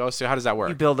everybody goes to? How does that work?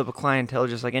 You build up a clientele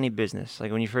just like any business.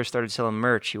 Like when you first started selling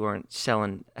merch, you weren't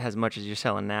selling as much as you're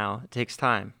selling now. It takes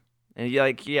time. And you're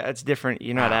like, yeah, it's different.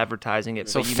 You're not advertising it.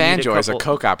 So but you Fanjoy meet is a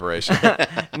coke operation.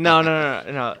 No.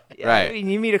 Right. I mean,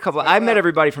 you meet a couple. I met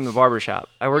everybody from the barbershop.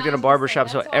 I worked in a barbershop,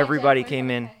 so everybody came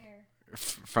in.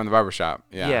 From the barbershop,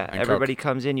 yeah. Yeah, and everybody coke.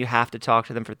 comes in. You have to talk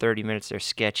to them for 30 minutes. They're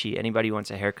sketchy. Anybody who wants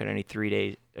a haircut every 3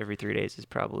 days is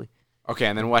probably. Okay,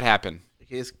 and then what happened?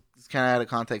 Okay, it's kind of out of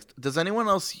context. Does anyone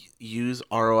else use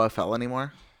ROFL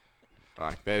anymore?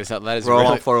 Fuck, that is We're all really,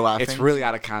 on floor laughing. It's really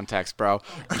out of context, bro.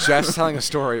 Jeff's telling a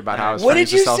story about how his What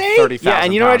friends did you sell say? 30,000 Yeah,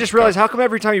 and you know what I pounds just of realized? coke. How come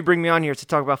every time you bring me on here, it's to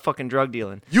talk about fucking drug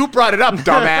dealing? You brought it up,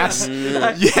 dumbass.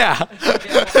 Yeah.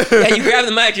 Yeah, you grab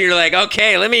the mic and you're like,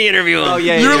 okay, let me interview him. Oh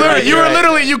yeah, You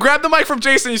literally you grabbed the mic from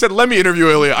Jason. You said, "Let me interview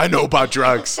Ilya. I know about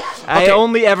drugs." I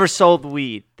only ever sold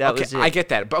weed. That was it. I get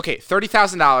that. But okay,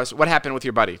 $30,000. What happened with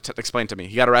your buddy? Explain to me.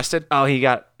 He got arrested? Oh, he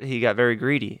got very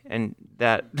greedy, and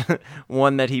that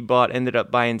one that he bought ended up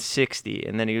buying 60,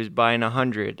 and then he was buying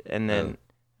 100, and then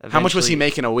How much was he eventually-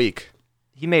 making a week?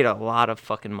 He made a lot of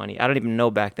fucking money. I don't even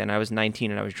know back then. I was 19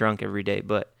 and I was drunk every day,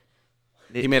 but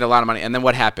He made a lot of money. And then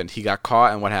what happened? He got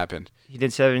caught, and what happened? he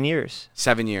did 7 years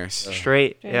 7 years.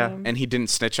 straight. Yeah. And he didn't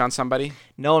snitch on somebody?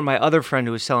 No, and my other friend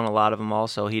who was selling a lot of them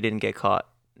also, he didn't get caught.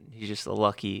 He's just a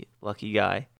lucky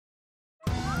guy.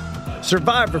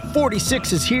 Survivor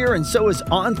 46 is here, and so is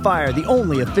On Fire, the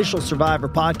only official Survivor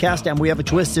podcast, and we have a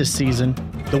twist this season.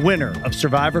 The winner of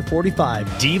Survivor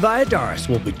 45, Dee Valladares,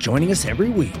 will be joining us every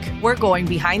week. We're going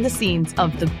behind the scenes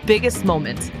of the biggest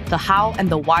moments, the how and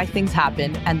the why things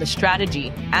happen, and the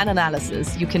strategy and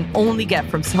analysis you can only get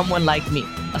from someone like me,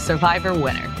 a Survivor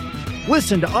winner.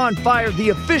 Listen to On Fire, the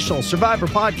official Survivor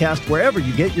podcast, wherever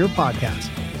you get your podcasts.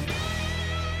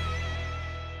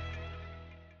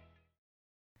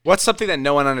 What's something that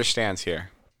no one understands here?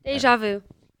 Deja vu.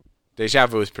 Deja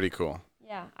vu is pretty cool.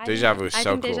 Yeah. Deja vu is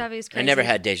so think cool. deja vu is I crazy. never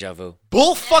had deja vu.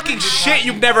 Bull fucking shit,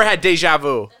 you've never had deja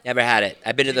vu. Never had it.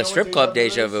 I've been to the strip club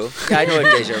deja vu. Yeah, I know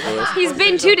what deja vu is. He's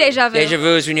been to deja vu. Deja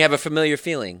vu is when you have a familiar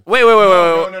feeling. Wait.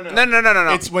 No.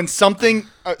 It's when something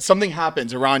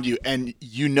happens around you and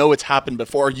you know it's happened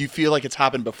before, or you feel like it's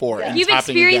happened before. And You've it's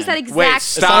happening experienced again. that exact. Wait,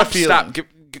 It's not a feeling. stop.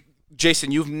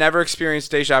 Jason, you've never experienced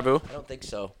deja vu? I don't think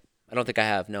so. I don't think I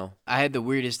have, no. I had the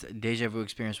weirdest deja vu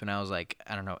experience when I was like,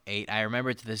 I don't know, 8. I remember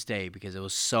it to this day because it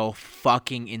was so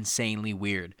fucking insanely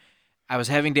weird. I was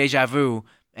having deja vu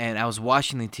and I was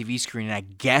watching the TV screen and I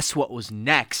guess what was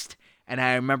next. And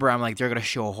I remember I'm like, they're going to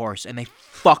show a horse. And they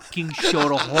fucking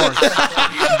showed a horse.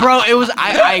 Bro, it was,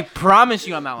 I promise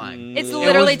you I'm not lying. It's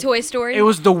literally Toy Story. It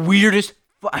was the weirdest.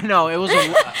 No, it was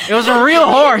a real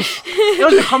horse. It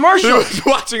was a commercial. He was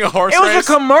watching a horse It was race?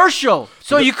 a commercial.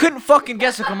 So you couldn't fucking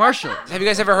guess a commercial. Have you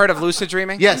guys ever heard of lucid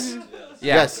dreaming? Yes.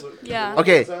 Yeah. Yes. Yeah.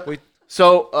 Okay.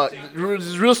 So, this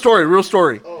is real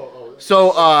story.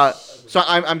 So,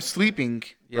 I'm sleeping,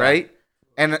 right?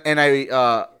 And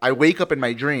I wake up in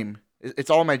my dream. It's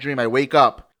all in my dream. I wake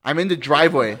up. I'm in the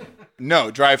driveway.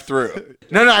 No, drive through.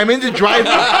 No, I'm in the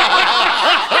driveway.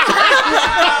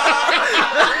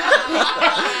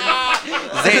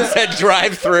 Zane said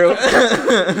drive through.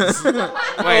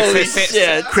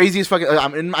 Wait, Crazy as fucking.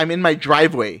 I'm in my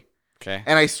driveway. Okay.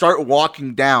 And I start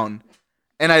walking down,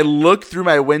 and I look through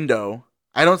my window.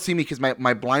 I don't see me because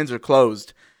my blinds are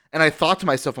closed. And I thought to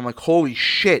myself, I'm like, holy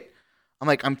shit. I'm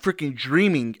like, I'm freaking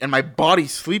dreaming, and my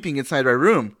body's sleeping inside my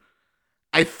room.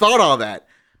 I thought all that.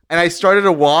 And I started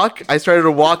to walk.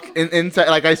 Inside.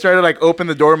 Like, I started to, like, open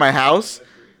the door of my house.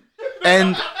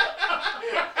 And...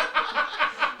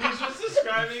 He's just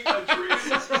describing a dream.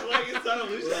 Like, it's not a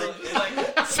lucid. It's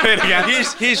like... Say it again.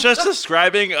 He's just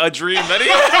describing a dream that he...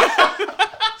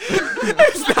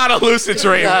 It's not a lucid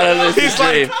dream. He's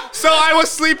like, so I was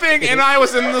sleeping and I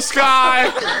was in the sky.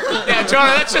 Yeah,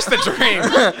 Jonah, that's just a dream.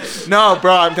 No,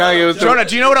 bro, I'm telling you. It was Jonah,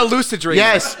 do you know what a lucid dream is?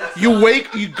 Yes. You wake,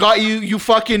 you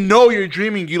fucking know you're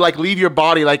dreaming. You, like, leave your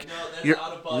body. Like, you're...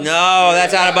 No,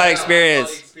 that's out-of-body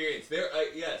experience. There,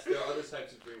 yes, there are other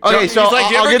types of dreams. Okay, so like,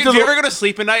 do you I'll get to you ever go to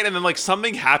sleep at night and then like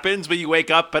something happens, but you wake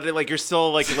up, but like you're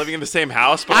still like living in the same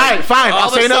house? But, All like, right, fine. all I'll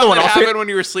the say another stuff one. that I'll say happened when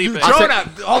you were sleeping. Jonah,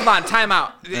 hold on, time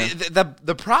out.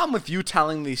 The problem with you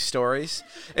telling these stories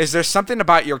is there's something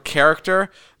about your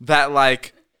character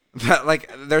that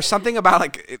there's something about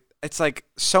like it's like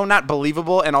so not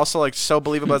believable and also like so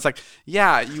believable. It's like,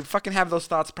 yeah, you fucking have those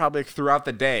thoughts probably throughout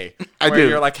the day. I where do.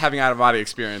 You're like having out of body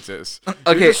experiences. Okay.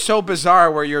 You're just so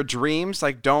bizarre where your dreams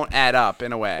like don't add up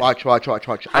in a way. Watch.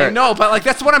 I know, but like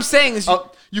that's what I'm saying is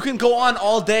you can go on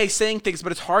all day saying things,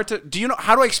 but it's hard to. Do you know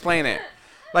how do I explain it?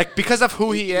 Like because of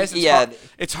who he is,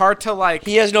 it's hard to like.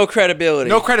 He has no credibility.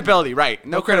 No credibility, right?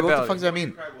 No credibility. What the fuck does that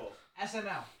mean?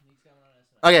 SNL.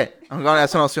 Okay, I'm going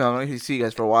to SNL soon. I'm going to see you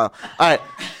guys for a while. All right.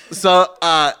 So,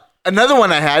 another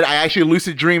one I actually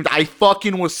lucid dreamed. I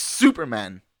fucking was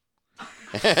Superman.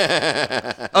 Okay.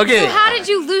 So how did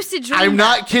you lucid dream? I'm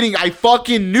not kidding. I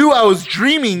fucking knew I was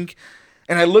dreaming,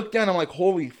 and I looked down. I'm like,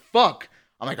 holy fuck.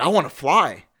 I'm like, I want to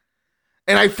fly.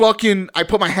 And I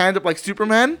put my hand up like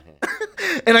Superman,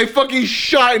 and I fucking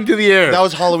shot into the air. That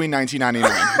was Halloween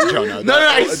 1999, Jonah. No,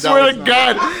 I swear to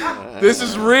God. This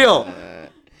is real.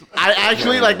 I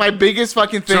actually, like, my biggest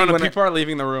fucking thing. Jonah, people are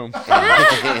leaving the room.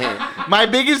 My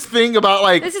biggest thing about,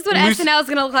 like. This is what SNL is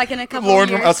going to look like in a couple Lauren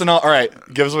of from years. SNL. All right,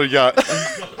 give us what you got.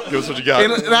 Give us what you got.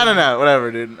 No,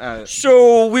 whatever, dude.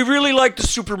 So we really like the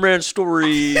Superman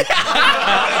story. And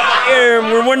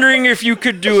we're wondering if you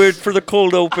could do it for the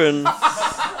cold open.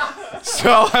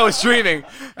 So I was dreaming,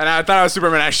 and I thought I was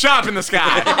Superman. I shot up in the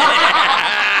sky.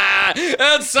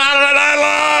 It's Saturday Night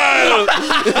Live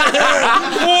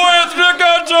with Nick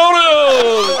Antonio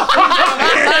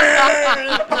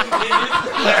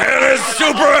and his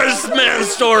Superman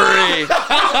story.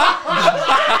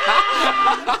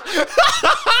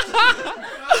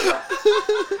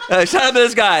 Shout out to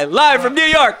this guy live from New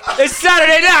York. It's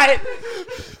Saturday night,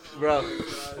 bro.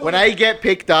 When I get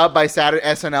picked up by Saturday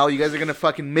SNL, you guys are gonna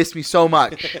fucking miss me so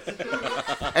much,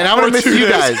 and I'm gonna miss you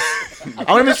guys. I'm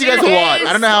gonna miss you guys a lot.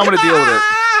 I don't know how I'm gonna deal with it.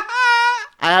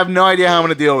 I have no idea how I'm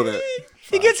gonna deal with it.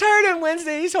 He gets hired on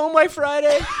Wednesday. He's home by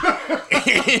Friday.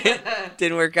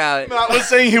 Didn't work out. Matt was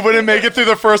saying he wouldn't make it through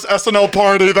the first SNL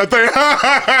party that they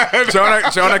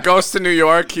had. Jonah goes to New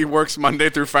York. He works Monday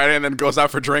through Friday and then goes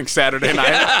out for drinks Saturday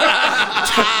night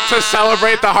to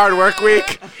celebrate the hard work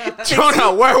week.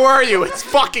 Jonah, where were you? It's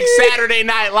fucking Saturday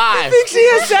Night Live. He thinks he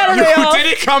has Saturday off. You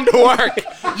didn't come to work.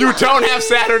 You don't have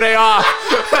Saturday off.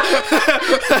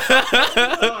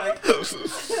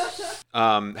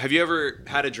 Have you ever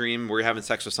had a dream where you're having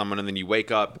sex with someone and then you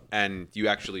wake up and you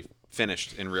actually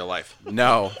finished in real life?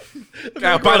 No.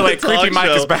 By the way, Creepy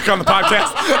Mike is back on the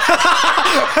podcast.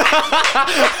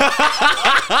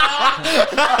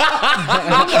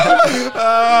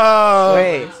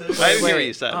 Wait. I didn't hear what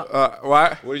you said.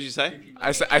 What? What did you say?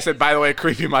 I said, by the way,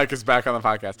 Creepy Mike is back on the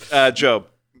podcast. Joe,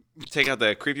 take out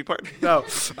the creepy part. No.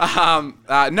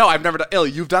 No, I've never done.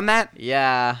 You've done that?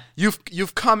 Yeah.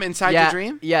 You've come inside your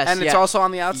dream? Yes. And it's also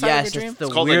on the outside of your dream? It's the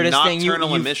It's called weirdest a thing.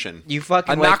 nocturnal emission. You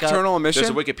fucking A wake up. nocturnal emission?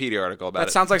 There's a Wikipedia article about That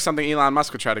it. sounds like something Elon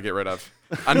Musk would try to get rid of.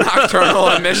 A nocturnal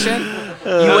emission?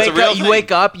 You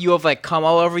wake up, you have like cum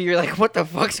all over you. You're like, what the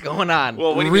fuck's going on?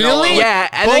 Well, what do you mean all over? Yeah,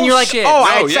 and then you're like, Bullshit. oh,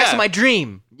 I No, had sex yeah. in my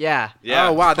dream. Yeah. Yeah.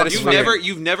 Oh, wow, that is funny.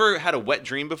 You've never had a wet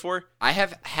dream before? I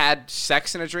have had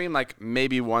sex in a dream like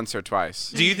maybe once or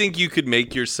twice. Do you think you could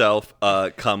make yourself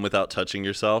come without touching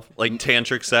yourself? Like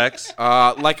tantric sex?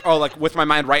 Like with my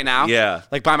mind right now? Yeah.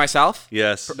 Like by myself?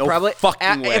 Yes. No Probably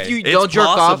fucking way. If you It's don't jerk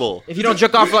possible. off. If you don't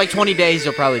jerk off for like 20 days,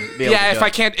 you'll probably be able to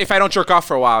do it. If I don't jerk off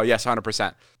for a while, yes,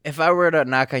 100%. If I were to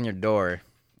knock on your door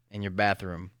in your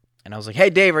bathroom and I was like, "Hey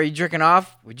Dave, are you jerking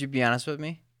off?" Would you be honest with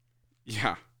me?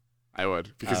 Yeah, I would.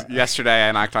 Because yesterday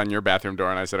I knocked on your bathroom door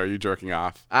and I said, "Are you jerking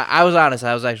off?" I was honest.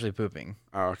 I was actually pooping.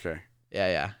 Oh, okay.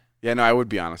 Yeah. Yeah, no, I would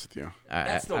be honest with you.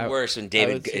 That's the worst when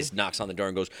David knocks on the door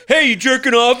and goes, "Hey, you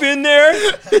jerking off in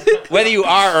there?" Whether you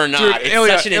are or not, Dude, it's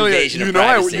Ilya, such an invasion of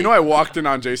privacy. I walked in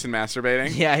on Jason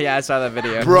masturbating. Yeah, I saw that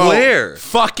video. Bro, Where?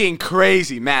 Fucking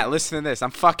crazy. Matt, listen to this. I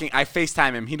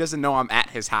FaceTime him. He doesn't know I'm at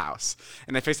his house.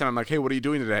 And I FaceTime him, I'm like, hey, what are you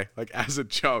doing today? Like, as a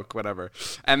joke, whatever.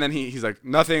 And then he's like,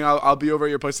 nothing. I'll be over at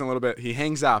your place in a little bit. He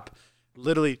hangs up.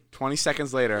 Literally 20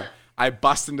 seconds later, I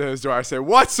bust into his door. I say,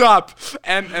 "What's up?"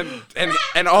 And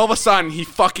all of a sudden he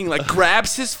fucking like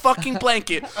grabs his fucking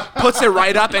blanket, puts it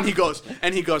right up, and he goes.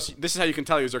 This is how you can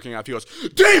tell he was jerking off. He goes,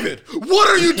 "David, what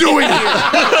are you doing here?"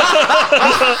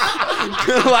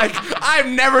 Like, I've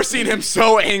never seen him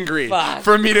so angry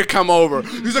for me to come over.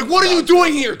 He's like, "What are you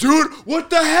doing here, dude? What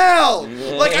the hell?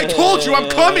 Like, I told you I'm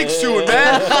coming soon,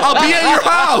 man. I'll be at your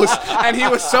house." And he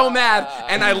was so mad,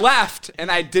 and I left, and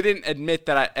I didn't admit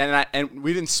that and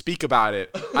we didn't speak about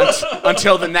it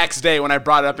until the next day when I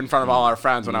brought it up in front of all our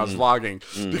friends when I was vlogging,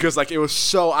 because like it was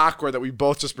so awkward that we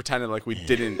both just pretended like we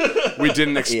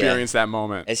didn't experience that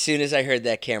moment. As soon as I heard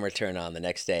that camera turn on the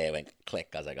next day, I went click.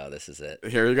 I was like, "Oh, this is it."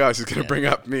 Here you go. She's gonna bring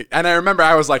up me. And I remember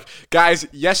I was like, "Guys,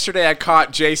 yesterday I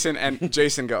caught Jason," and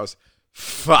Jason goes,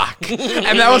 "Fuck."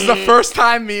 And that was the first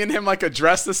time me and him like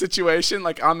addressed the situation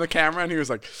like on the camera, and he was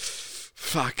like,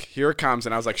 "Fuck, here it comes."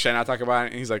 And I was like, "Should I not talk about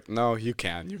it?" And he's like, "No, you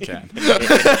can.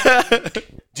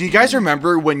 Do you guys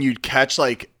remember when you'd catch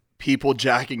like people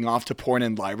jacking off to porn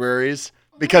in libraries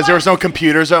because there was no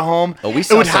computers at home? Oh, we it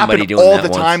saw would somebody happen doing all that the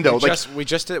once. time though.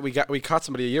 We caught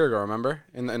somebody a year ago, remember?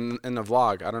 In the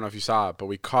vlog. I don't know if you saw it, but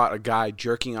we caught a guy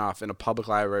jerking off in a public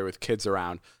library with kids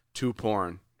around to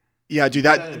porn. Yeah, dude,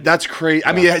 that's crazy.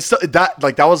 I mean,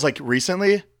 that was like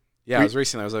recently. Yeah, it was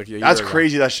recently. It was like a year That's ago.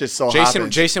 crazy. That shit still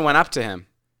happens. Jason went up to him.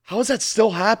 How is that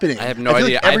still happening? I have no I feel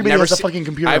idea. Like everybody has a fucking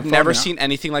computer. I've and never phone now. seen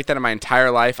anything like that in my entire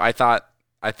life. I thought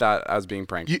I was being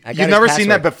pranked. You've never seen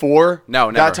that before? No,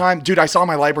 never. That time? Dude, I saw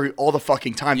my library all the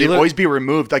fucking time. They'd live- always be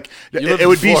removed. Like, You live it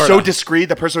would in be so Florida. discreet.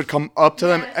 The person would come up to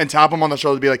them and tap them on the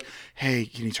shoulder to be like, "Hey,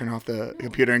 can you turn off the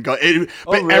computer and go?" But really? It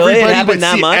everybody happened would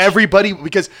that see much? everybody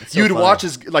because so you'd funny. watch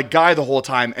this like guy the whole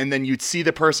time, and then you'd see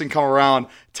the person come around,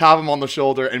 tap him on the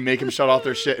shoulder, and make him shut off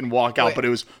their shit and walk out. But it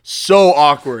was so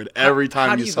awkward every time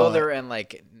How do you you saw go there it. and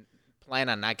like plan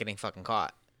on not getting fucking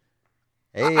caught?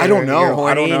 Hey, I don't know. you're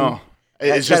horny I don't know.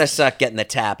 and- It's gotta suck getting the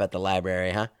tap at the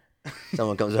library, huh?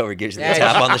 Someone comes over, gives you the Yeah,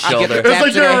 tap on the shoulder. It's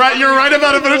like you're right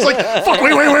about it, but it's like, fuck,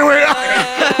 wait. I'm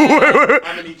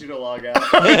gonna need you to log out.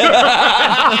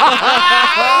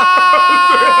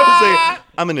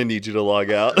 I'm gonna need you to log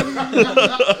out. All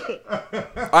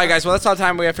right, guys. Well, that's all the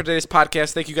time we have for today's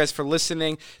podcast. Thank you guys for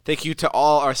listening. Thank you to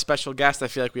all our special guests. I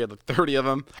feel like we had like 30 of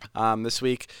them this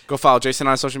week. Go follow Jason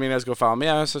on social medias. Go follow me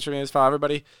on social medias. Follow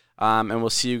everybody. And we'll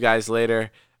see you guys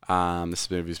later. This has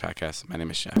been Reviews Podcast. My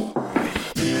name is Jeff.